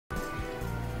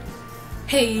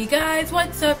Hey guys,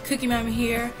 what's up? Cookie Mama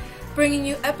here, bringing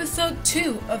you episode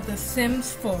 2 of The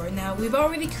Sims 4. Now, we've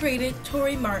already created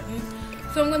Tori Martin,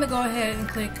 so I'm going to go ahead and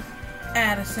click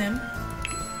Add a Sim.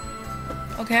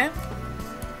 Okay?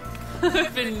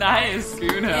 That'd be nice,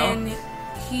 you know. And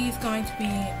he's going to be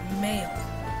male.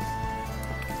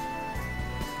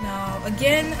 Now,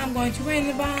 again, I'm going to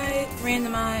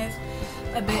randomize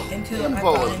a bit until I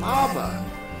find one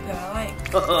that I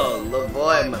like. Oh,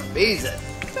 Lavoy Mavisa.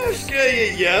 I'll show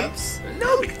you, yumps.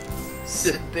 No,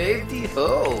 Sababdi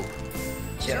ho.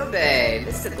 Jobe,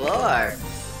 Mr. Glor.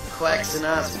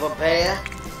 Quaxinas Vapea.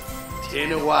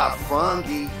 Tinawa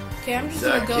Fungi. Okay, I'm just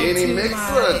gonna go to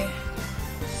my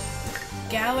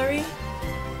gallery.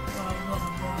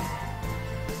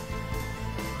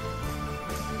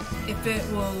 If it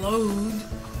will load.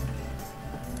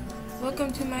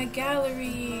 Welcome to my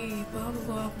gallery. Blah blah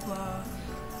blah blah.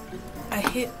 I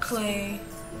hit play.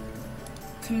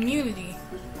 Community.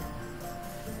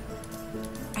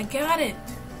 I got it.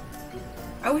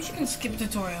 I wish you can skip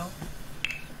tutorial.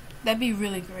 That'd be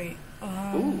really great.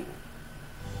 Ooh.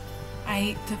 I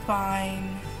need to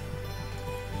find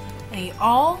a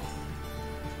all.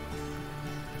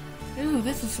 Ooh,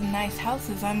 this is some nice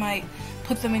houses. I might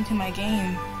put them into my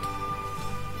game.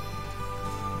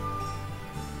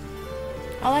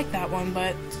 I like that one,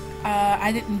 but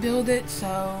I didn't build it,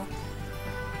 so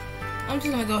I'm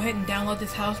just gonna go ahead and download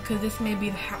this house because this may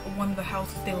be one of the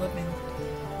houses they live in.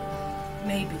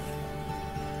 Maybe.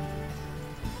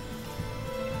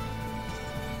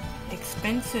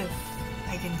 Expensive,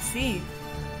 I can see.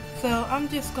 So I'm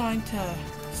just going to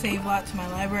save a lot to my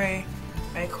library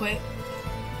right quick.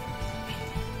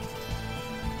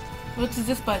 What does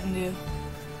this button do?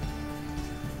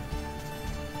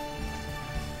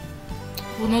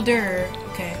 Well, no, there.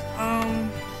 Okay.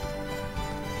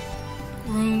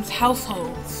 Rooms,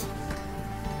 households.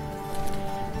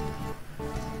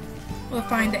 We'll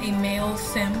find a male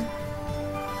sim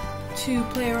to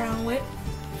play around with.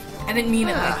 I didn't mean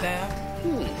it like that.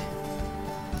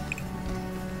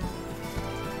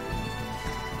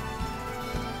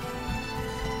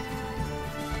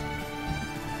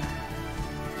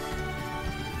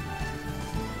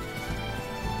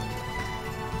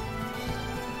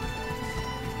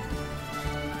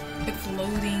 It's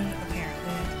loading, apparently.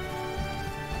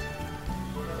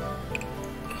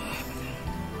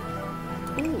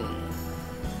 Ooh.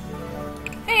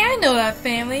 Hey, I know that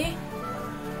family.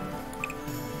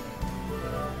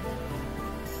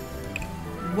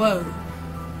 Whoa.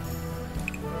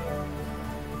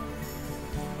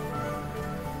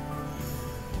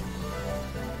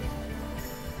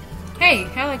 Hey,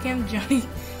 I like him, Johnny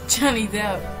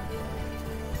Depp.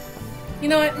 You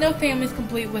know what? No family's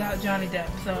complete without Johnny Depp,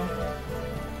 so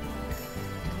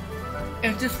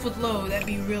if this would load, that'd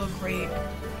be real great.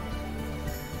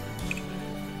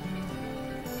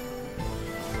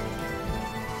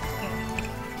 Okay.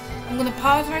 I'm gonna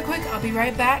pause right quick. I'll be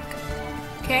right back.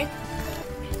 Okay?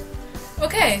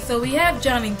 Okay, so we have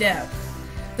Johnny Depp.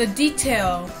 The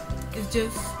detail is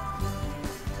just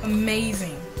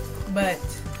amazing, but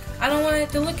I don't want it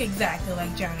to look exactly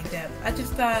like Johnny Depp. I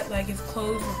just thought like his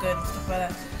clothes were good and stuff like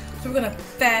that. So we're gonna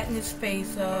fatten his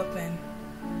face up and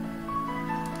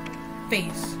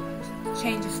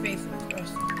change his face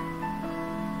expression.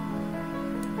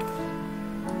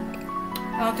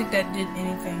 I don't think that did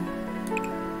anything.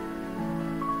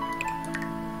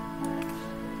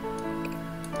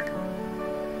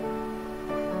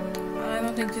 I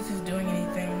don't think this is doing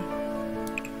anything.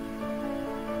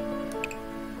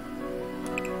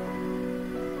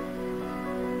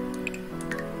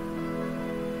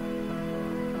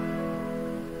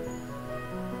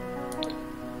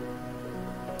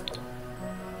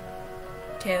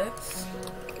 Okay, let's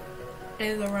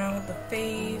edit around with the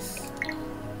face.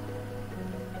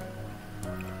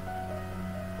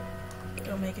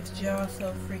 It'll make its jaw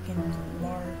so freaking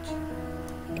large.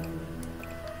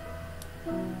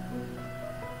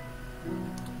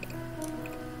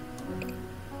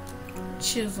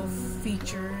 Chisel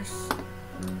features.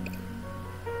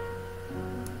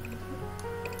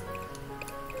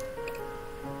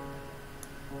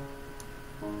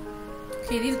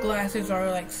 Okay, these glasses are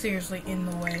like seriously in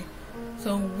the way.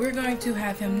 So we're going to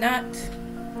have him not...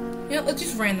 You know, let's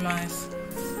just randomize.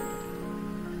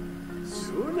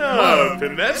 Suna,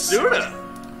 Pimetsuna.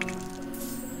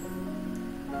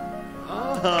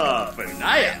 Ah,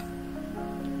 Benaya.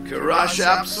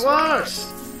 Karashap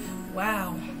Swars.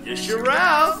 Wow.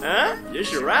 Yisharao, huh?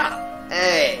 Yisharao.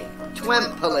 Hey,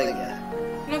 Twempelinga.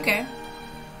 Okay.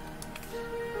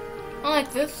 I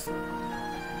like this.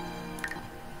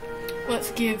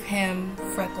 Let's give him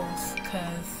freckles,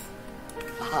 cause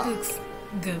looks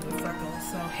good with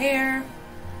freckles. So hair.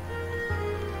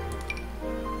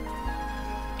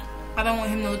 I don't want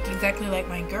him to look exactly like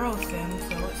my girl Sim,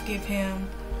 so let's give him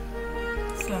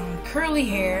some curly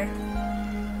hair.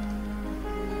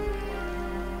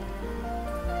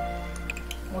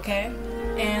 Okay,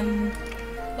 and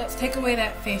let's take away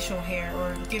that facial hair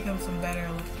or give him some better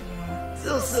looking one.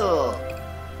 So.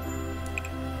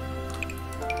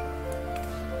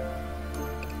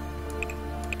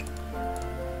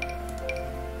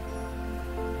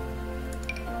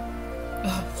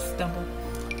 Oh, stumbled.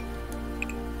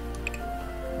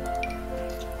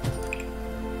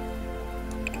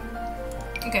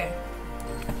 Okay.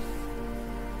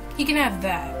 He can have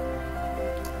that.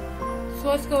 So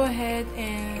let's go ahead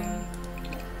and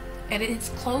edit his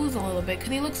clothes a little bit,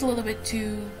 because he looks a little bit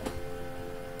too,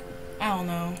 I don't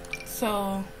know.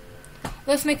 So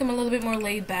let's make him a little bit more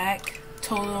laid back.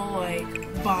 Total, like,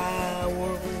 I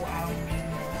don't even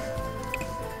know.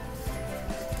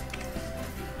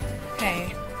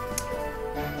 Okay.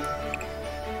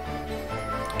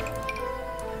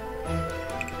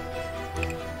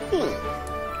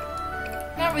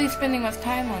 Not really spending much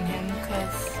time on him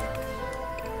because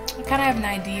I kind of have an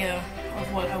idea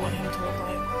of what I want him to look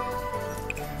like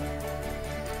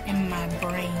in my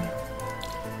brain.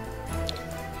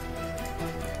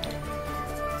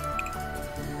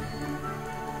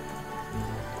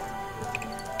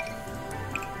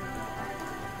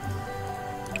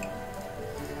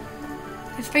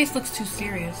 His face looks too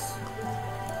serious.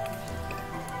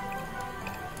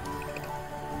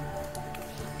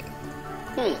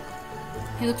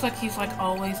 He looks like he's like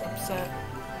always upset.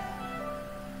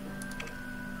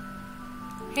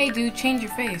 Hey dude, change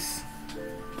your face.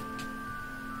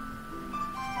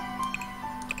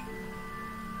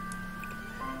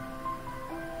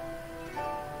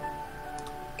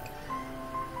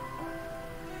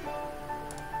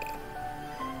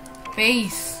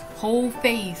 Face. Whole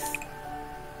face.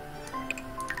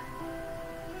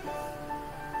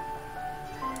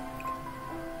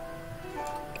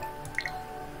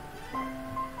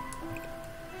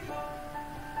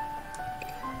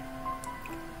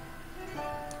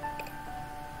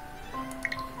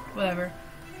 Whatever.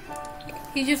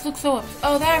 He just looks so upset.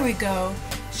 Oh, there we go.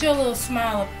 Show a little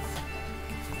smile up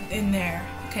in there.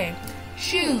 Okay.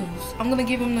 Shoes. I'm gonna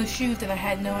give him those shoes that I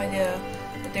had no idea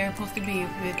that they were supposed to be.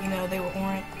 But, you know, they were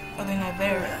orange. Oh, they're not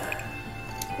there.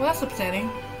 Well, that's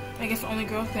upsetting. I guess only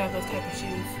girls can have those type of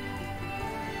shoes.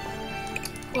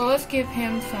 Well, let's give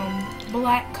him some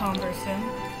black Converse then,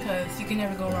 because you can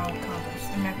never go wrong with Converse.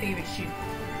 They're my favorite shoe.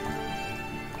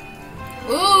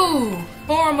 Ooh,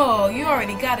 formal. You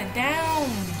already got it down.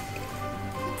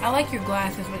 I like your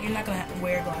glasses, but you're not gonna have to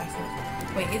wear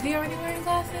glasses. Wait, is he already wearing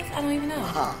glasses? I don't even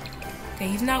know. Okay,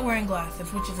 he's not wearing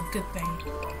glasses, which is a good thing.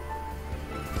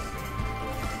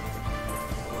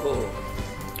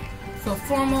 So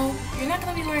formal, you're not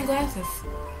gonna be wearing glasses.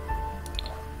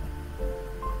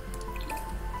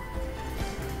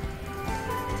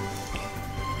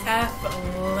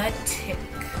 Athletic.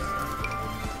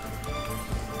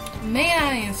 Man,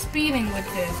 I am speeding with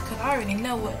this because I already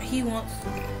know what he wants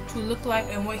to look like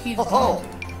and what he's going to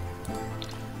do.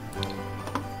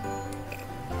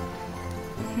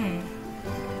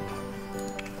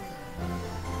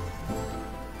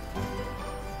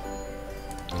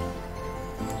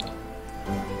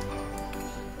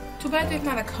 Too bad there's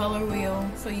not a color wheel,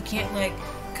 so you can't like.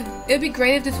 Cause it'd be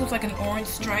great if this was like an orange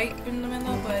stripe in the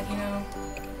middle, but you know.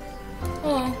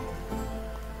 Oh.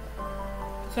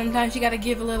 Sometimes you gotta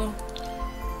give a little.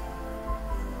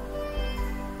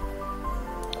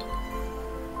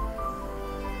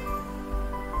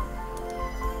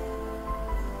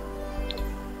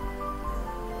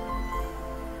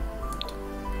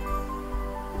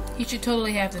 You should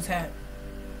totally have this hat.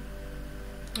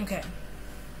 Okay.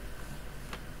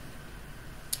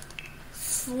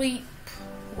 Sleep.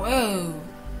 Whoa.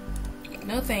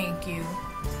 No thank you.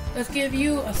 Let's give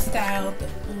you a styled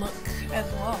look as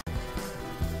well.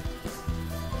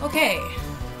 Okay,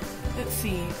 let's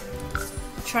see.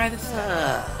 Try this.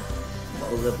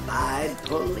 Modified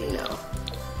Polino.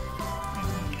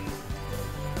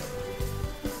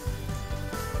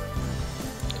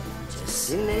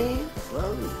 Jacine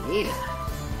Bonita.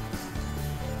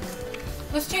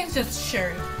 Let's change this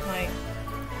shirt. Like,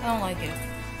 I don't like it.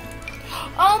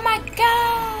 Oh my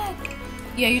god!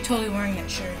 Yeah, you're totally wearing that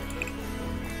shirt.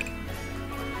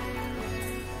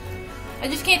 I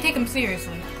just can't take him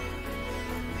seriously.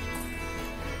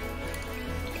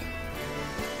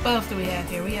 What else do we have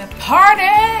here? We have party!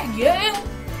 Yeah!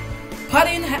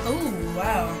 Party in the house. Ooh,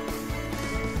 wow.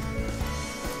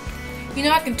 You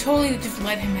know, I can totally just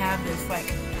let him have this.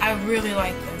 Like, I really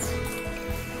like this.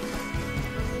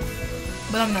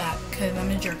 But I'm not, because I'm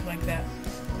a jerk like that.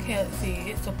 Okay, let's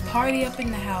see. It's a party up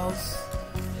in the house.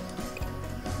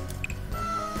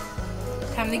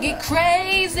 Time to get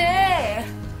crazy!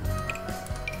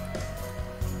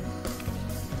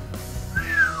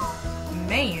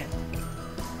 Man.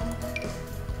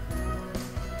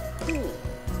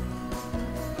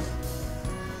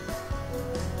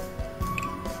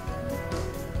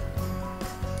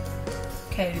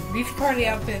 Okay, these party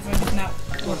outfits are just not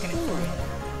working for me.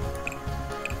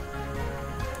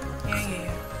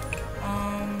 Yeah.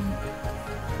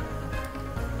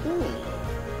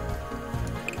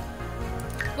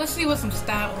 Let's see what some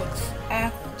style looks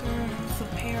after this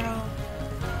apparel.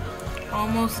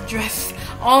 Almost dressed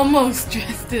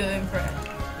to impress.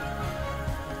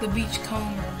 The beach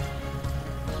comber.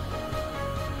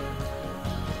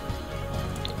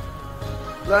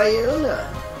 Layuna.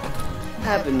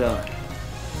 Happen on.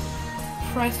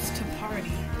 Press to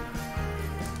party.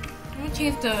 I'm gonna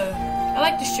change the. I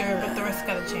like the shirt, but the rest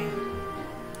gotta change.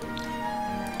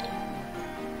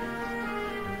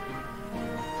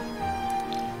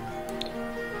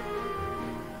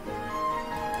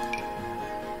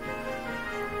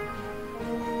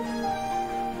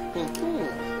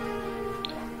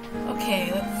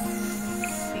 Okay,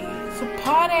 let's see. So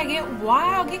party, I get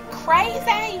wild, get crazy. I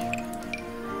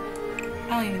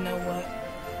don't even know what.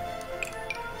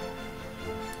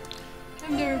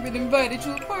 I've never been invited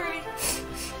to a party.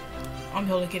 I'm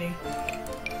totally kidding.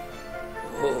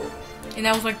 And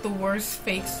that was like the worst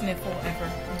fake sniffle ever.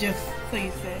 Just so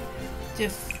you say.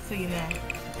 Just so you know.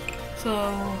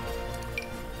 So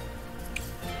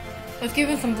let's give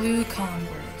him some blue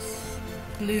Converse.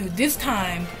 Blue. This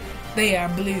time they are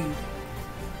blue.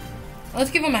 Let's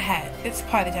give him a hat. It's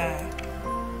party time.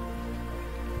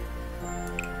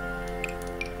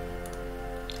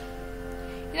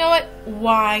 You know what?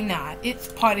 Why not? It's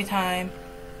party time.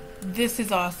 This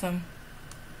is awesome.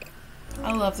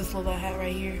 I love this little hat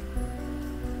right here.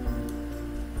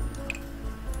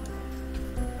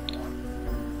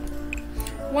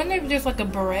 Wonder if there's like a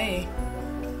beret.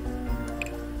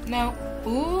 No.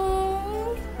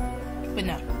 Ooh. But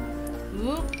no.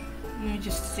 Ooh. Let me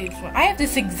just see this one. I have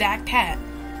this exact hat.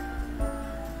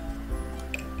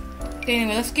 Okay,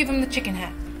 anyway, let's give him the chicken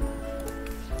hat.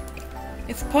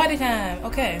 It's party time.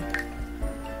 Okay.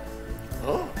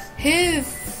 Oh. His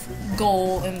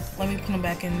goal, and let me put him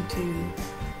back into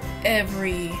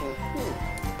every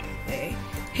day.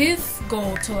 His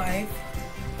goal to life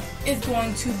is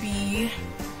going to be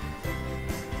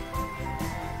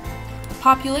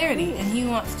popularity, and he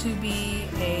wants to be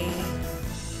a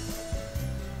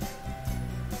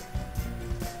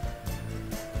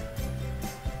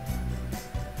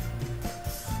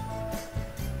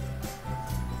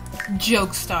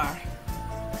joke star.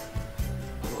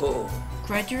 Oh.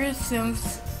 Graduate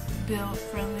sounds built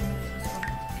friendly.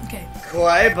 Okay.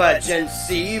 Kwaiba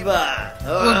Jensiba.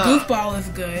 Well, goofball is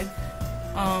good.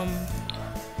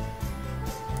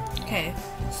 Okay,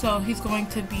 so he's going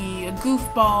to be a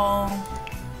goofball.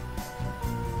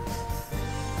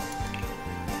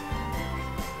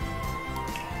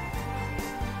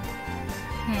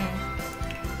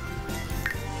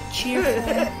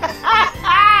 Cheerful.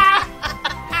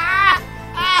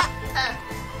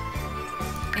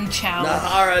 And challenge.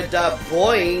 Nahara da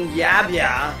boing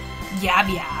yabya.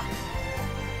 Yabya.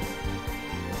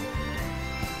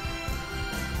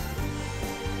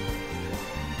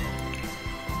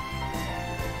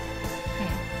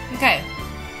 Okay.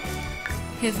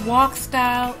 His walk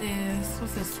style is,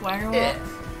 what's this, swagger walk?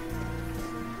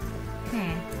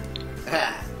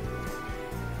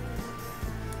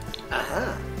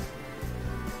 Uh-huh.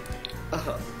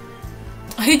 Uh-huh.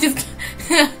 He just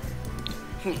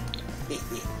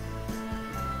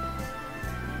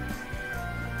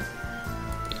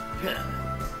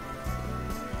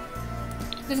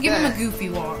just give him a goofy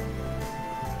walk.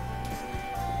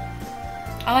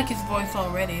 I like his voice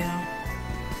already, though.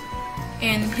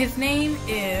 And his name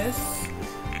is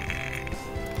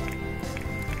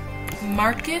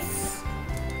Marcus.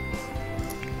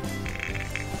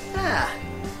 Ah.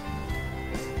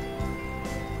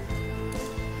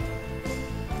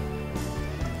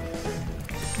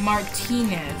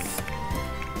 Martinez.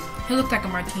 He looks like a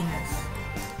Martinez.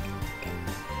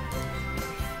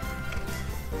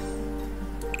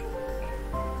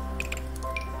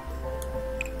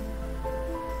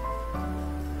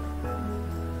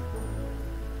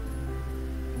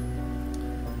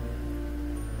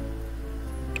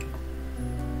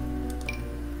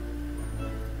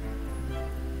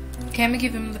 Okay, I'm gonna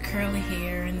give him the curly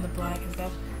hair and the black and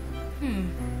stuff.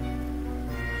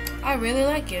 I really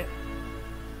like it.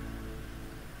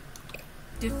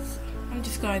 I'm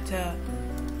just going to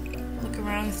look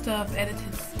around and stuff, edit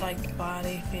his like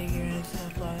body figure and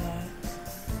stuff like that.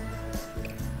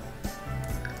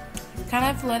 He's kind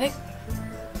of athletic.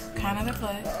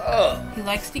 Oh. He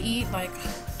likes to eat. Like,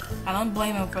 I don't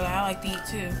blame him for that. I like to eat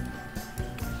too.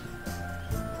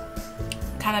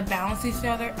 Kind of balance each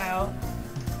other out.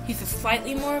 He's a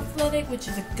slightly more athletic, which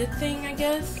is a good thing, I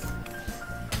guess.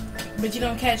 But you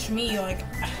don't catch me like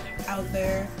out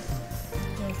there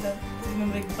doing stuff. I'm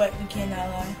a big butt, you cannot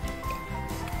lie.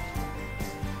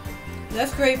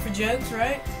 That's great for jokes,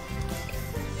 right?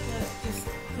 Just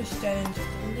push that in just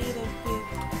a little bit.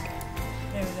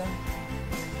 There we go.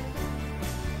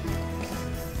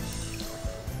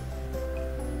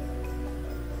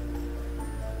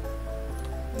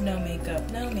 No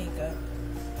makeup, no makeup.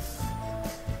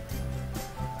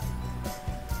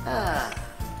 Ah.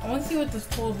 I want to see what this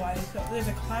full body's got. There's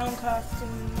a clown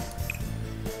costume.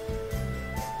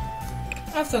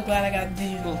 I'm so glad I got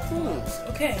digital.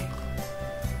 Okay.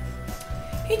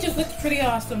 He just looks pretty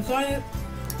awesome, so I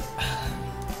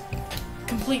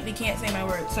completely can't say my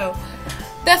words. So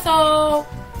that's all.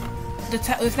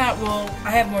 It's not, well,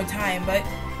 I have more time, but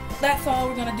that's all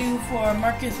we're gonna do for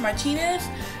Martinez.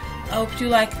 I hope you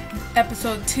like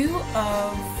episode 2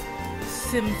 of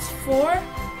Sims 4.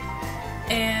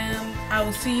 And I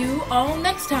will see you all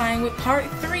next time with part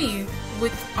 3,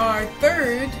 with our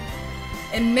third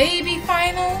and maybe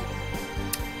final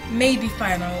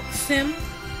sim.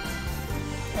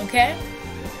 Okay?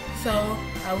 So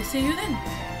I will see you then.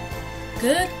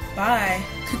 Goodbye.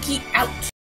 Cookie out.